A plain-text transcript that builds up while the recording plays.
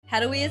How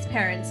do we as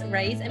parents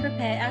raise and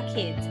prepare our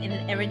kids in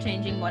an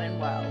ever-changing modern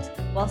world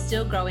while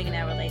still growing in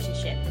our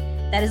relationship?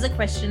 That is a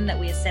question that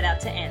we are set out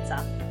to answer.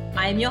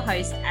 I am your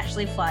host,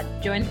 Ashley Flood,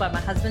 joined by my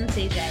husband,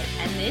 CJ,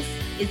 and this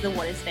is the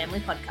What is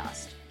Family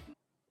podcast.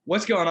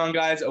 What's going on,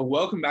 guys?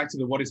 Welcome back to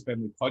the What is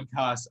Family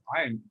podcast.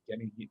 I am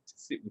getting here to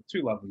sit with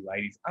two lovely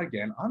ladies.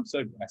 Again, I'm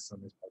so blessed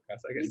on this podcast.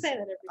 You say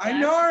that every I time.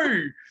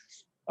 know.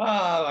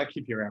 I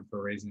keep you around for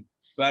a reason.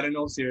 But in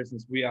all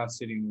seriousness, we are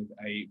sitting with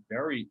a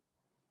very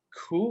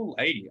cool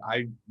lady.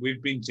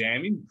 We've been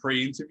jamming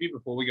pre-interview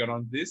before we got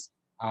on this,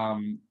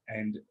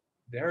 and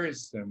there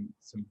is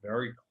some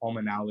very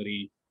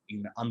commonality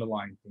in the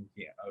underlying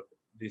thinking of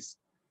this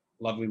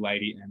lovely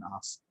lady and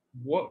us.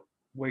 What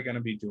we're going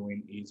to be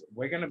doing is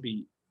we're going to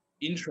be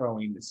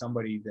introing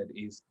somebody that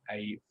is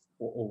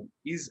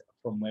is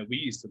from where we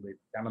used to live,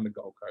 down on the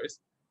Gold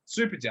Coast.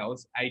 Super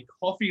jealous, a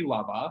coffee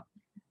lover,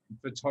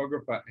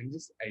 photographer, and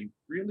just a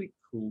really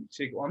cool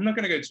chick. Well, I'm not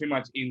going to go too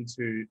much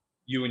into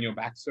you and your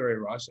backstory,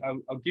 Rosh.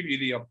 I'll give you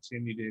the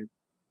opportunity to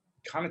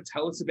kind of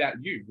tell us about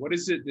you. What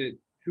is it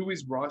who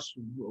is Rosh?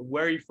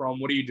 Where are you from?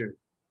 What do you do?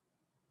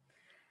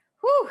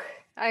 Whew.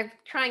 I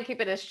try and keep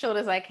it as short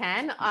as I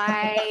can.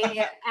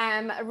 I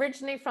am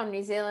originally from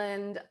New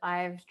Zealand.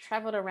 I've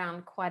traveled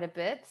around quite a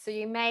bit. So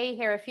you may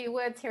hear a few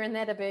words here and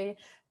there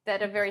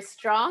that are very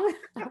strong.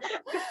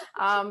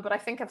 But I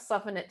think I've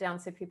softened it down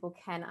so people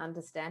can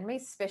understand me,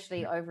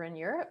 especially over in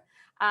Europe.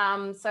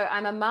 So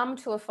I'm a mum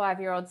to a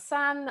 5-year-old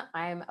son.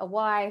 I'm a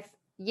wife,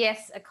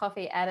 yes, a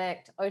coffee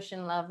addict,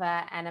 ocean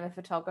lover, and I'm a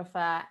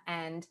photographer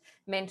and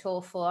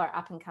mentor for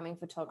up-and-coming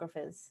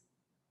photographers.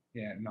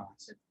 Yeah,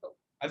 nice.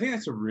 I think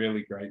that's a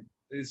really great,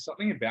 there's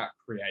something about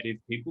creative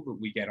people that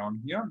we get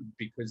on here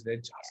because they're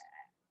just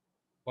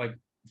like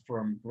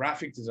from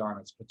graphic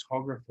designers,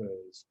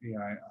 photographers,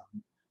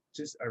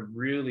 just a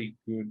really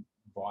good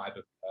vibe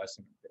of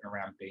person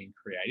around being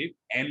creative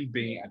and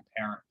being a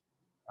parent.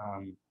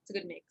 It's a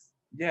good mix.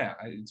 Yeah,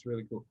 it's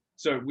really cool.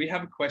 So we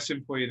have a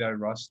question for you though,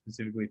 Ross,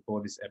 specifically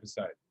for this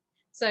episode.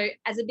 So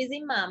as a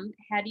busy mum,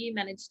 how do you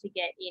manage to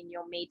get in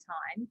your me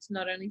time to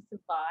not only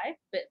survive,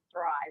 but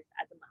thrive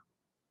as a mum?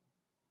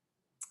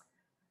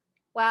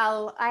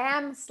 Well, I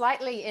am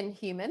slightly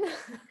inhuman.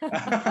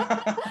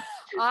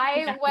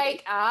 I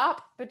wake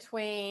up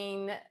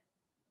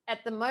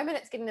at the moment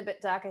it's getting a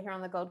bit darker here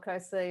on the Gold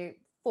Coast, so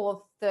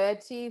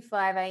 4:30,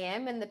 5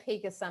 a.m. In the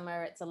peak of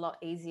summer, it's a lot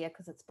easier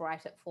because it's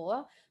bright at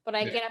 4. But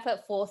I get up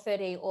at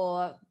 4:30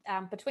 or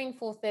between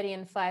 4:30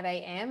 and 5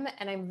 a.m.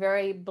 And I'm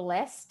very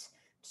blessed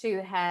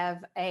to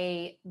have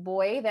a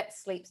boy that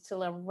sleeps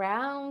till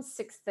around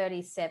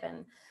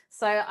 6:37.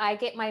 So I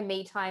get my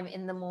me time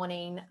in the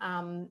morning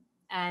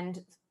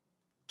and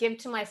give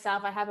to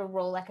myself. I have a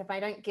rule, like if I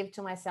don't give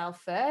to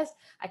myself first,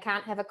 I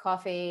can't have a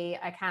coffee.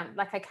 I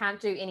can't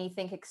do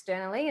anything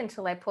externally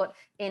until I put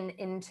in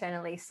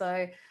internally. So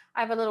I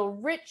have a little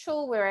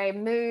ritual where I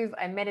move,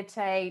 I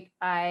meditate,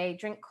 I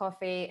drink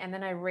coffee, and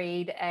then I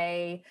read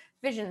a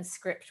vision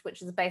script,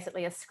 which is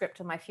basically a script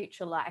of my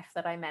future life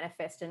that I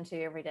manifest into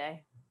every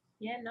day.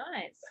 Yeah,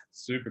 nice.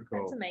 Super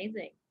cool. That's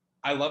amazing.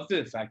 I love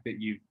the fact that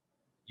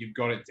you've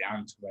got it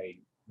down to a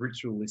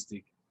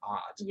ritualistic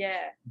art.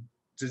 Yeah.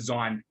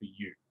 Designed for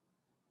you.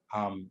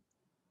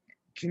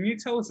 Can you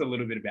tell us a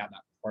little bit about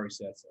that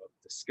process of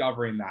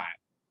discovering that?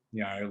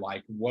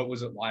 Like what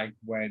was it like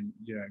when,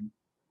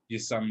 your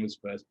son was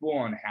first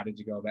born? How did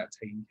you go about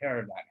taking care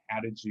of that?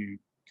 How did you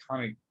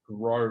kind of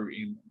grow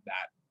in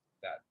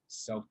that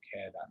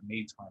self-care, that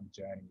me time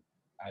journey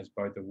as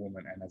both a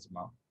woman and as a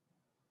mum?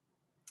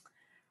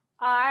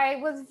 I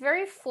was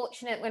very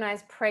fortunate when I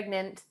was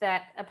pregnant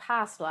that a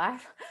past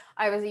life,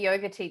 I was a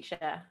yoga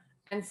teacher.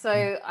 And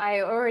so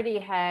I already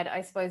had,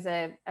 I suppose,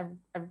 a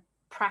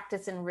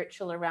practice and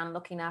ritual around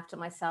looking after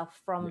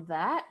myself from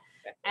that.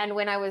 And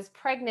when I was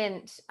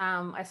pregnant,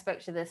 I spoke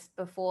to this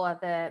before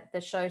the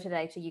show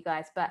today to you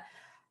guys, but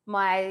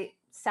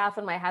myself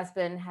and my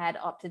husband had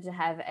opted to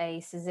have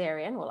a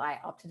cesarean. Well, I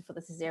opted for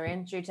the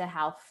cesarean due to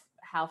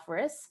health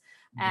risks.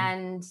 Mm-hmm.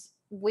 And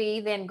we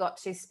then got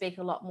to speak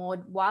a lot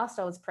more whilst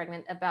I was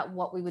pregnant about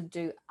what we would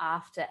do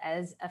after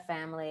as a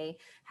family,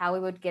 how we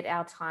would get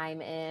our time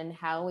in,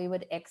 how we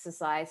would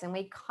exercise. And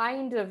we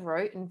kind of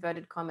wrote,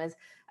 inverted commas,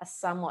 a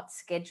somewhat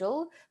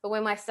schedule. But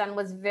when my son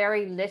was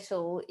very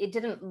little, it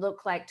didn't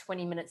look like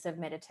 20 minutes of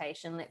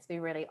meditation. Let's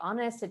be really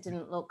honest. It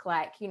didn't look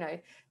like,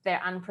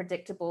 they're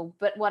unpredictable.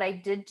 But what I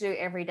did do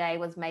every day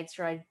was made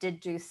sure I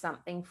did do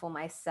something for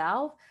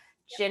myself.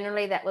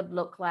 Generally, that would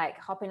look like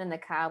hopping in the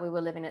car. We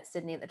were living at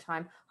Sydney at the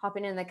time,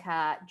 hopping in the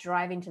car,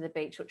 driving to the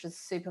beach, which is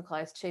super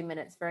close, 2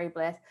 minutes, very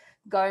blessed,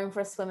 going for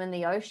a swim in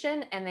the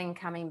ocean, and then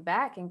coming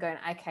back and going,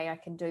 okay, I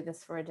can do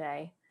this for a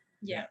day.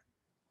 Yeah.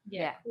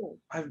 Cool.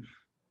 I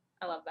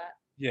love that.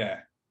 Yeah.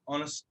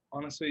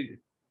 Honestly,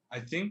 I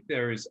think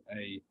there is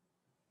a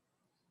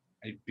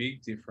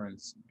big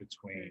difference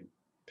between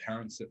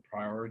parents that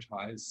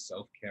prioritize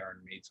self-care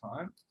and me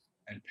time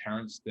and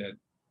parents that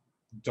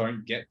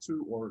don't get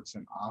to, or it's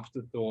an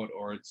afterthought,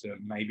 or it's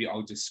maybe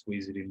I'll just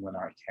squeeze it in when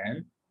I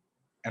can.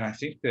 And I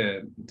think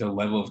the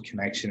level of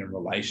connection and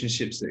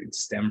relationships that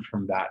stem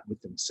from that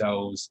with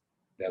themselves,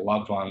 their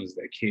loved ones,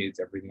 their kids,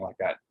 everything like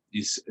that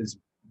is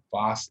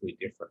vastly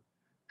different.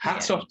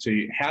 Hats off to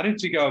you. How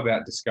did you go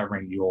about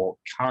discovering your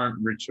current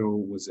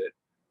ritual? Was it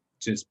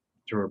just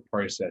through a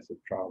process of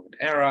trial and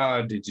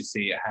error? Did you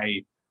see,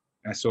 hey,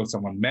 I saw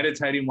someone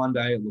meditating one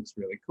day, it looks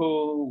really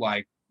cool.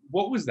 Like,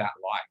 what was that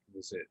like?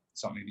 Was it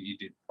something that you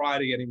did prior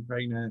to getting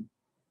pregnant?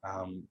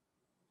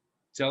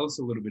 Tell us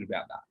a little bit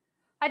about that.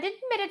 I did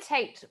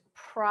meditate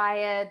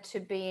prior to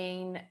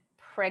being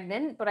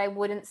pregnant, but I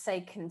wouldn't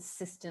say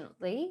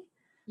consistently.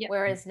 Yep.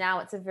 Whereas now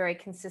it's a very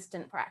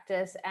consistent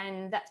practice,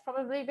 and that's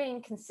probably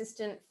been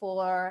consistent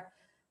for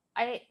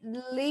at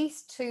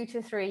least 2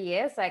 to 3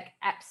 years, like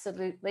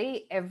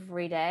absolutely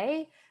every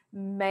day.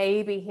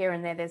 Maybe here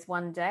and there's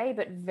one day,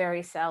 but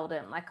very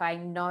seldom. Like, I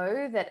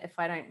know that if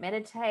I don't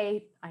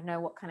meditate, I know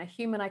what kind of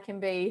human I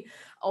can be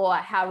or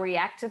how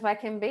reactive I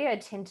can be. I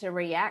tend to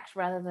react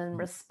rather than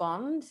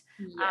respond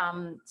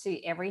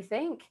to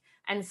everything.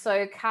 And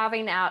so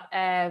carving out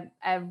I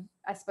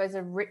suppose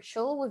a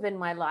ritual within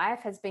my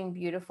life has been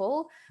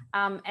beautiful.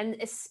 And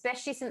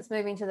especially since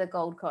moving to the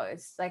Gold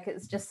Coast, like,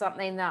 it's just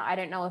something that I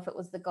don't know if it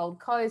was the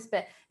Gold Coast,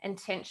 but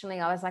intentionally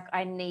I was like,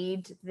 I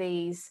need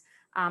these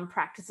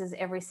practices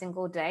every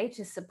single day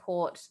to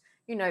support,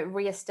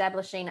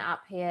 reestablishing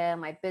up here,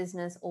 my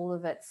business, all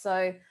of it.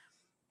 So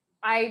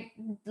I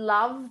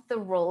love the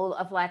rule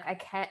of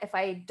like, if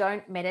I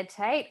don't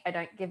meditate, I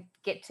don't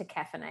get to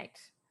caffeinate.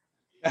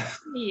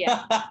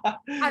 Yeah.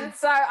 And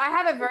so I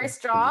have a very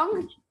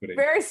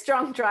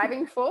strong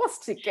driving force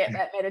to get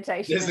that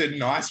meditation. There's a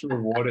nice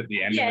reward at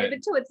the end of it. Yeah,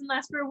 but too, it's a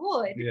nice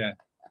reward. Yeah.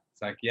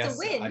 It's like, yes,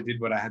 I did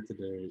what I had to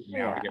do.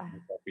 Now I get my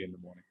coffee in the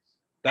morning.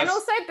 And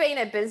also being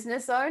a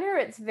business owner,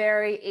 it's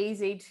very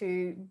easy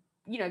to,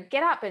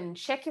 get up and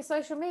check your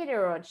social media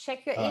or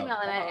check your email.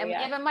 And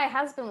even my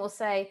husband will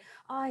say,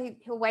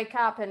 he'll wake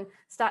up and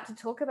start to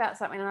talk about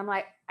something. And I'm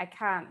like, I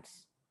can't.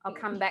 I'll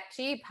come back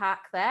to you,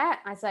 park that.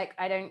 I was like,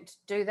 I don't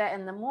do that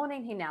in the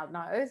morning. He now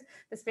knows,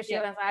 especially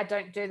when I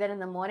don't do that in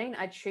the morning.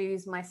 I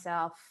choose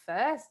myself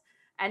first.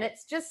 And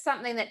it's just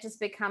something that just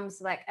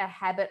becomes like a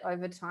habit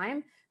over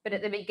time. But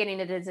at the beginning,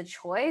 it is a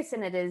choice,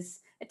 and it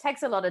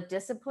takes a lot of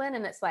discipline,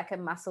 and it's like a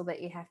muscle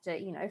that you have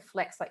to,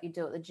 flex like you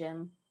do at the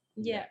gym.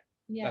 Yeah.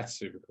 That's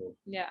super cool.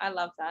 Yeah, I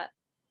love that.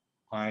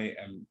 I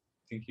am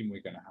thinking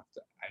we're going to have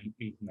to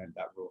implement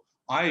that rule.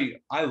 I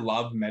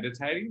love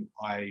meditating.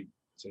 I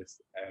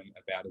just am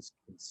about as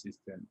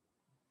consistent.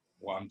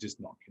 Well, I'm just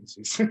not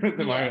consistent at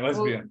the moment. Let's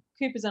be honest.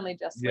 Cooper's only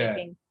just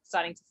sleeping,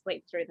 starting to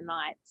sleep through the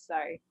night. So,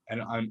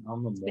 and I'm a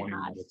morning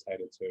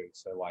meditator too.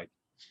 So, like,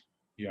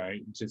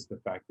 just the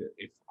fact that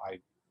if I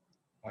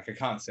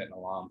can't set an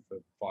alarm for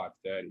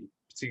 5:30,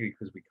 particularly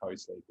because we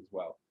co-sleep as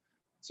well.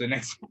 So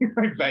next thing,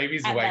 my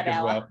baby's awake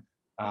as well.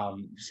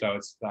 So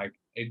it's like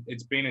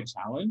it's been a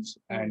challenge,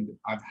 and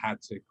I've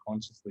had to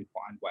consciously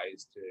find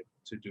ways to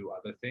do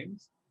other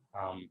things.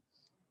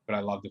 But I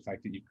love the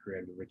fact that you've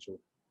created a ritual.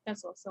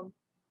 That's awesome.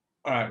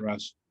 All right,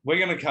 Rush. We're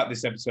going to cut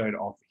this episode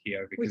off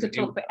here because we could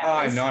talk for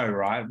hours. I know,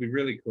 right? We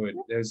really could.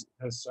 There's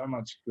so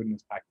much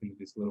goodness packed into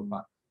this little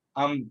part.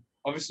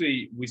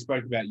 Obviously, we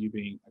spoke about you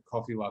being a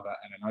coffee lover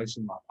and an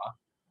ocean lover,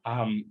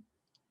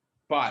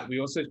 but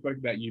we also spoke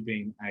about you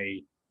being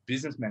a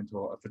business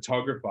mentor, a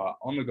photographer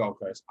on the Gold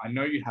Coast. I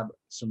know you have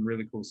some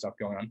really cool stuff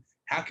going on.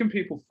 How can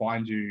people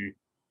find you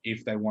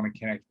if they want to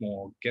connect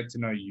more, get to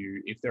know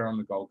you, if they're on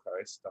the Gold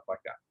Coast, stuff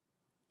like that?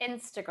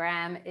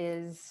 Instagram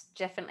is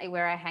definitely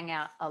where I hang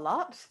out a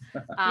lot.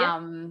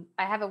 I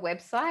have a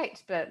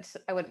website, but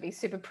I wouldn't be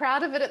super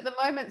proud of it at the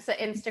moment. So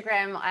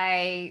Instagram,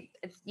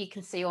 you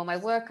can see all my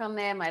work on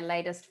there, my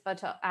latest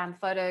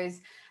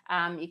photos.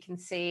 You can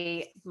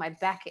see my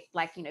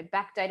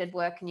backdated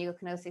work, and you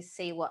can also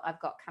see what I've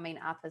got coming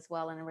up as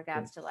well in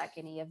regards to like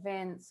any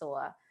events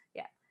or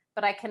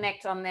But I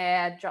connect on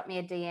there. Drop me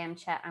a DM,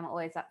 chat. I'm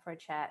always up for a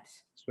chat.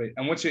 Sweet.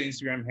 And what's your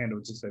Instagram handle,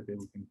 just so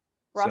people can?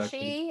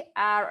 Roshi,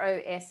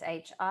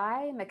 Roshi,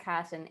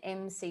 McCartin,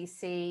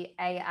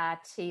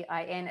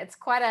 McCartin. It's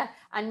quite an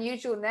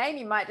unusual name.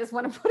 You might just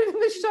want to put it in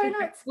the show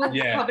notes.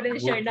 Pop it in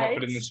the show notes. Pop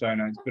it in the show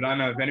notes. But I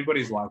know if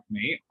anybody's like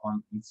me,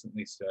 I'm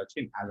instantly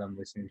searching as I'm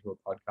listening to a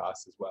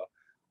podcast as well.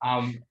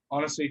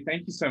 Honestly,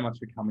 thank you so much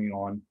for coming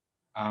on.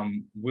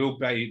 We'll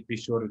be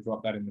sure to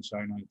drop that in the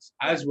show notes,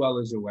 as well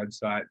as your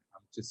website,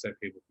 just so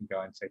people can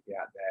go and check you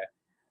out there.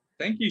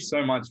 Thank you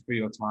so much for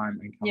your time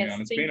and coming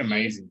on. It's been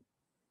amazing.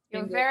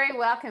 You're very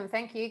welcome.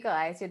 Thank you,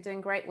 guys. You're doing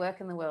great work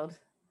in the world.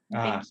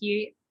 Thank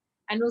you.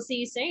 And we'll see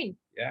you soon.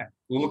 Yeah.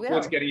 We'll look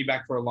forward to getting you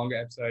back for a longer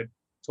episode,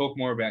 talk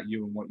more about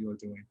you and what you're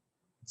doing.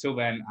 Until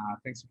then,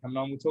 thanks for coming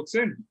on. We'll talk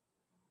soon.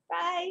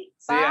 Bye.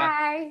 See ya.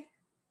 Bye.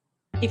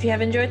 If you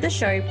have enjoyed the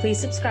show, please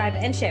subscribe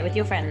and share with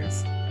your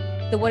friends.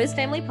 The What is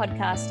Family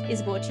podcast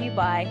is brought to you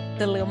by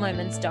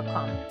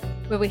thelilmoments.com,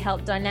 where we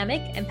help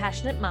dynamic and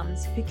passionate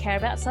mums who care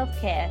about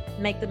self-care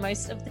make the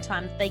most of the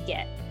time that they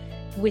get,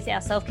 with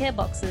our self-care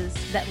boxes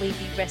that leave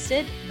you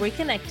rested,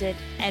 reconnected,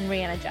 and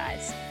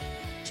re-energized.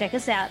 Check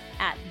us out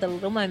at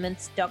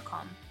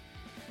thelilmoments.com.